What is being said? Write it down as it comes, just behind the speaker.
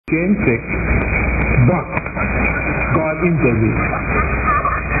became sick, but God intervened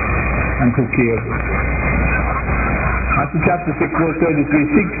and took care of it. Matthew chapter 6 verse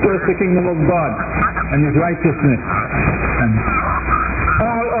 33, seek first the kingdom of God and His righteousness, and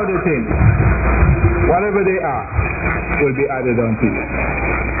all other things, whatever they are, will be added unto you.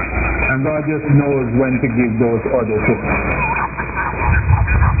 And God just knows when to give those other things.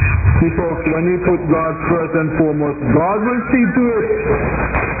 See folks, when we put God first and foremost, God will see to it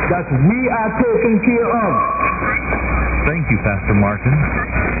that we are taken care of. Thank you, Pastor Martin.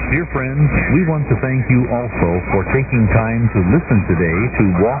 Dear friends, we want to thank you also for taking time to listen today to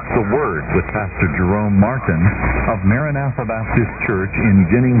Walk the Word with Pastor Jerome Martin of Maranatha Baptist Church in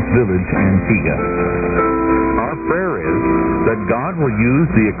Jennings Village, Antigua. Our prayer is that God will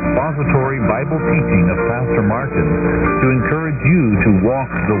use the expository Bible teaching of Pastor Martin to encourage you to walk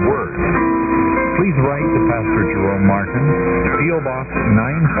the Word. Please write to Pastor Jerome Martin, P.O. Box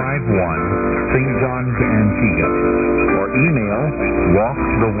 951, St. John's, Antigua, or email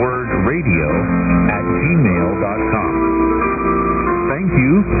walkthewordradio@gmail.com. Thank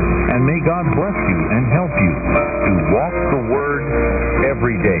you, and may God bless you and help you to walk the Word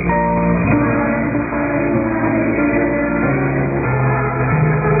every day.